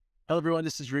Hello, everyone.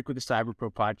 This is Rick with the Cyber Pro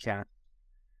podcast.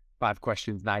 5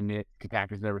 questions, 9 minutes.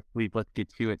 Compactors never sleep. Let's get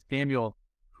to it. Samuel,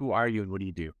 who are you and what do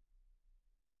you do?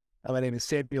 My name is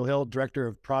Samuel Hill, Director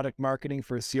of Product Marketing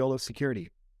for Cyolo Security.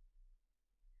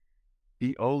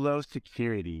 The Olo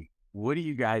Security. What do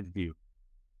you guys do?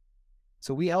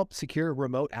 So we help secure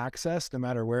remote access no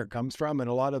matter where it comes from and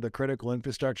a lot of the critical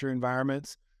infrastructure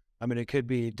environments. It could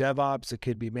be DevOps, it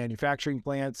could be manufacturing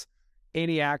plants.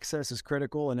 Any access is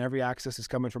critical and every access is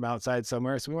coming from outside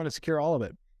somewhere. So we want to secure all of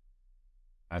it.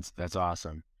 That's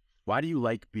awesome. Why do you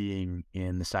like being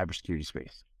in the cybersecurity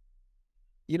space?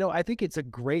 I think it's a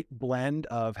great blend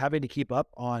of having to keep up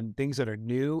on things that are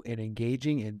new and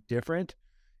engaging and different.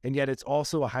 And yet it's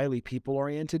also a highly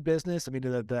people-oriented business.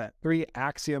 The three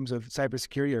axioms of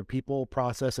cybersecurity are people,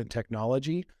 process, and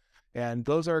technology. And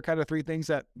those are kind of three things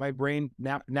that my brain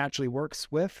naturally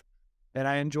works with. And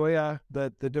I enjoy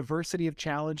the diversity of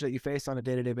challenge that you face on a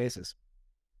day-to-day basis.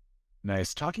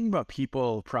 Nice. Talking about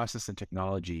people, process, and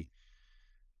technology,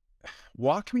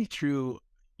 walk me through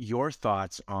your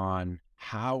thoughts on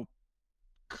how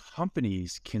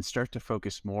companies can start to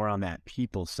focus more on that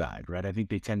people side, right? I think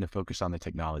they tend to focus on the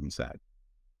technology side.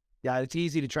 Yeah, it's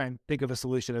easy to try and think of a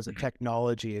solution as a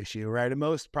technology issue, right? And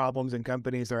most problems in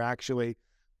companies are actually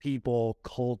people,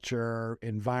 culture,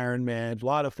 environment, a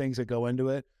lot of things that go into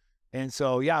it. And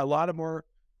so, yeah, a lot more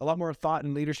thought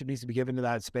and leadership needs to be given to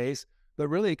that space. But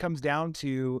really, it comes down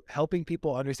to helping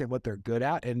people understand what they're good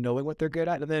at and knowing what they're good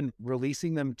at, and then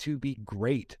releasing them to be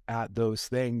great at those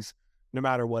things, no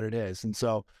matter what it is. And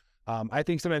so I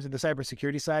think sometimes in the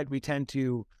cybersecurity side, we tend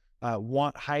to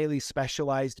want highly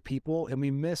specialized people, and we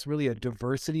miss really a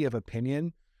diversity of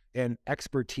opinion and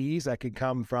expertise that can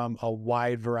come from a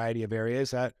wide variety of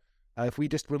areas that if we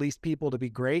just release people to be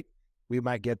great, we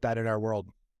might get that in our world.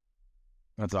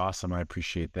 That's awesome. I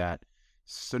appreciate that.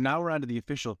 So now we're on to the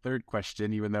official third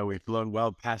question, even though we've blown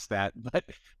well past that.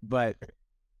 But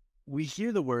we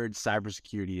hear the word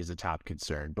cybersecurity as a top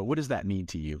concern. But what does that mean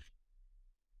to you?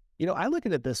 I look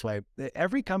at it this way.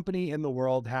 Every company in the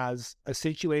world has a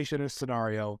situation or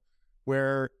scenario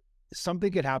where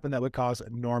something could happen that would cause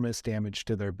enormous damage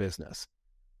to their business.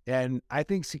 And I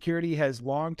think security has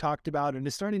long talked about and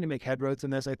is starting to make headroads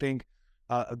in this. I think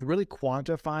really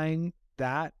quantifying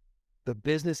that, the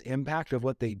business impact of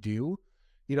what they do,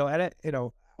 I'll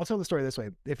tell the story this way.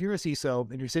 If you're a CISO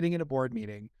and you're sitting in a board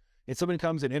meeting and someone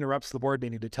comes and interrupts the board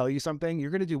meeting to tell you something, you're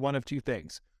going to do one of two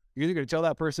things. You're either going to tell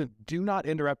that person, do not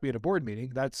interrupt me at a board meeting.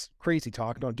 That's crazy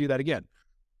talk. Don't do that again.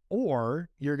 Or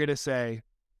you're going to say,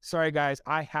 sorry, guys,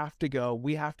 I have to go.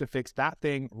 We have to fix that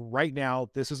thing right now.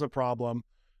 This is a problem.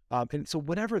 And so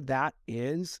whatever that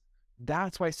is,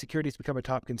 that's why security has become a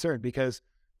top concern, because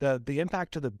the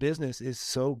impact to the business is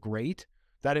so great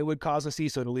that it would cause a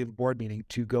CISO to leave a board meeting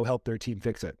to go help their team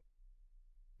fix it.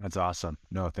 That's awesome.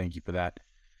 No, thank you for that.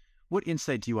 What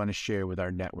insight do you want to share with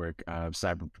our network of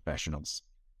cyber professionals?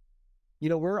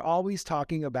 We're always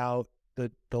talking about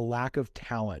the lack of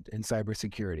talent in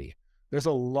cybersecurity. There's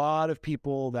a lot of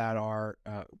people that are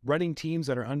running teams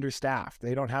that are understaffed.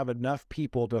 They don't have enough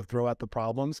people to throw at the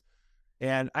problems.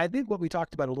 And I think what we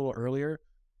talked about a little earlier,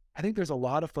 I think there's a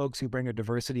lot of folks who bring a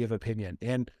diversity of opinion.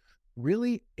 And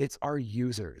really, it's our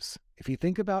users. If you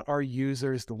think about our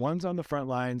users, the ones on the front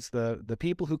lines, the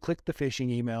people who click the phishing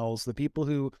emails, the people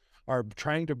who are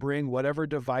trying to bring whatever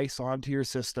device onto your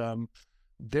system,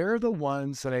 they're the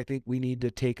ones that I think we need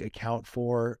to take account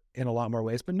for in a lot more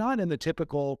ways, but not in the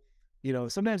typical,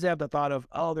 sometimes they have the thought of,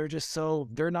 oh,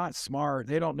 they're not smart.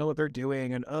 They don't know what they're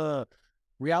doing. And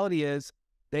reality is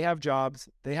they have jobs,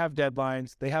 they have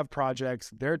deadlines, they have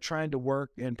projects. They're trying to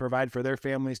work and provide for their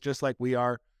families just like we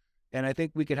are. And I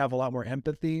think we could have a lot more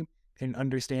empathy and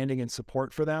understanding and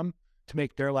support for them to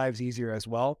make their lives easier as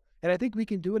well. And I think we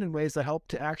can do it in ways that help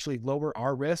to actually lower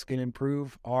our risk and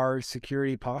improve our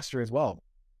security posture as well.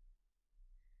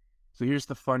 So here's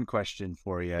the fun question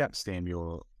for you,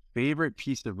 Samuel. Favorite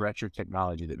piece of retro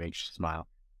technology that makes you smile?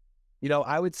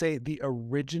 I would say the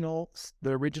original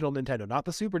Nintendo, not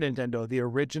the Super Nintendo, the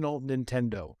original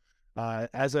Nintendo.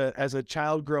 As a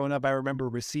child growing up, I remember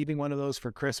receiving one of those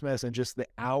for Christmas and just the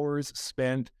hours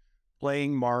spent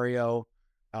playing Mario,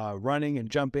 running and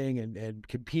jumping and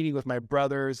competing with my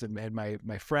brothers and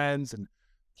my friends and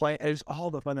playing. It's all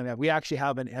the fun that we have. We actually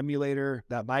have an emulator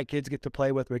that my kids get to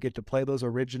play with. We get to play those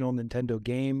original Nintendo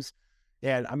games.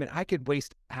 And I could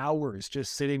waste hours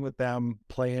just sitting with them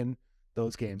playing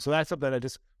those games. So that's something that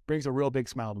just brings a real big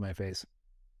smile to my face.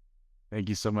 Thank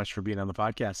you so much for being on the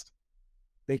podcast.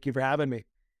 Thank you for having me.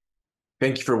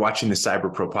 Thank you for watching the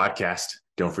Cyber Pro podcast.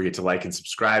 Don't forget to like and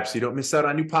subscribe so you don't miss out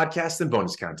on new podcasts and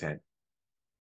bonus content.